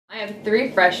I have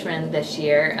 3 freshmen this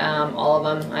year. All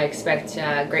of them I expect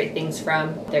great things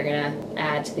from. They're going to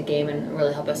add to the game and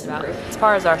really help us improve. As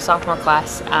far as our sophomore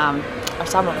class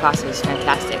was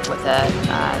fantastic with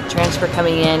a transfer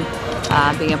coming in,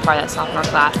 being a part of that sophomore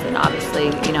class, and obviously,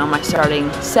 you know, my starting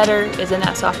setter is in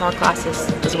that sophomore class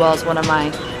as well as one of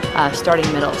my starting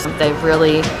middles. They've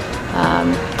really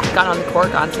got on the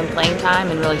court, gotten some playing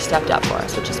time, and really stepped up for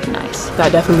us, which has been nice.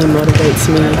 That definitely motivates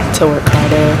me to work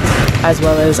harder, as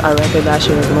well as our record last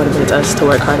year motivates us to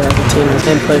work harder as a team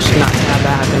and push not to have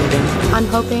that happen again. I'm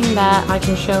hoping that I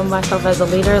can show myself as a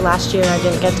leader. Last year I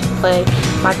didn't get to play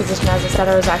my position as a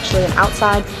setter, was actually an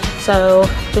outside. So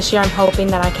this year I'm hoping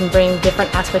that I can bring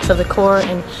different aspects of the court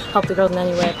and help the girls in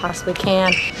any way I possibly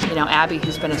can. You know, Abby,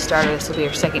 who's been a starter, this will be her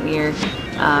 2nd year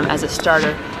as a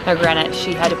starter. Now granted,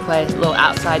 she had to play a little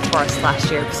outside for us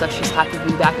last year, so she's happy to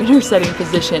be back in her setting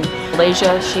position.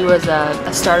 Malaisia, she was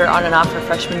a starter on and off her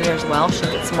freshman year as well.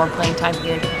 She'll get some more playing time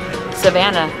here.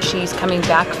 Savannah, she's coming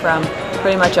back from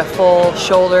pretty much a full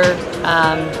shoulder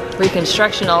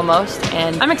reconstruction almost,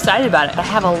 and I'm excited about it. I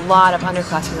have a lot of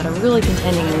underclassmen that are really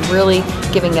contending and really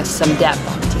giving us some depth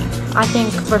on the team. I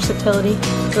think versatility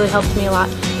really helped me a lot.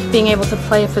 Being able to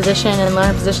play a position and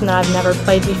learn a position that I've never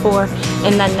played before,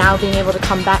 and then now being able to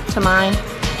come back to mine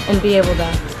and be able to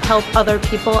help other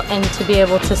people and to be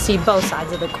able to see both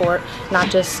sides of the court, not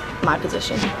just my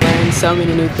position. Learn so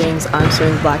many new things, arm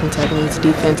swing, blocking techniques,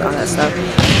 defense, all that stuff.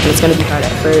 And it's going to be hard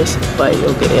at first, but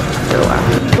you'll get it after a while.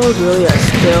 My goals really are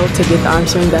still to get the arm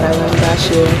swing that I learned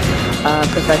last year,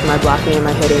 perfect my blocking and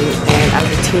my hitting, and as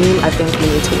a team I think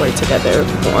we need to work together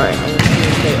more and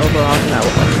communicate overall, and that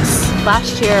will help us.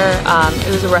 Last year,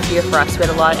 it was a rough year for us. We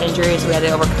had a lot of injuries. We had to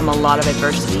overcome a lot of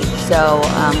adversity. So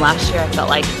last year I felt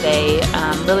like they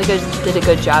really did a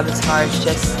good job as far as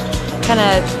just kind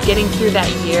of getting through that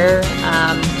year,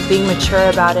 being mature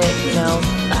about it, you know,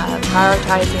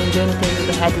 prioritizing, doing the things that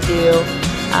they had to do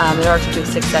in order to be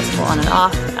successful on and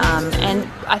off. And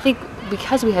I think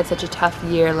because we had such a tough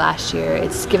year last year,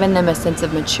 it's given them a sense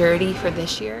of maturity for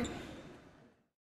this year.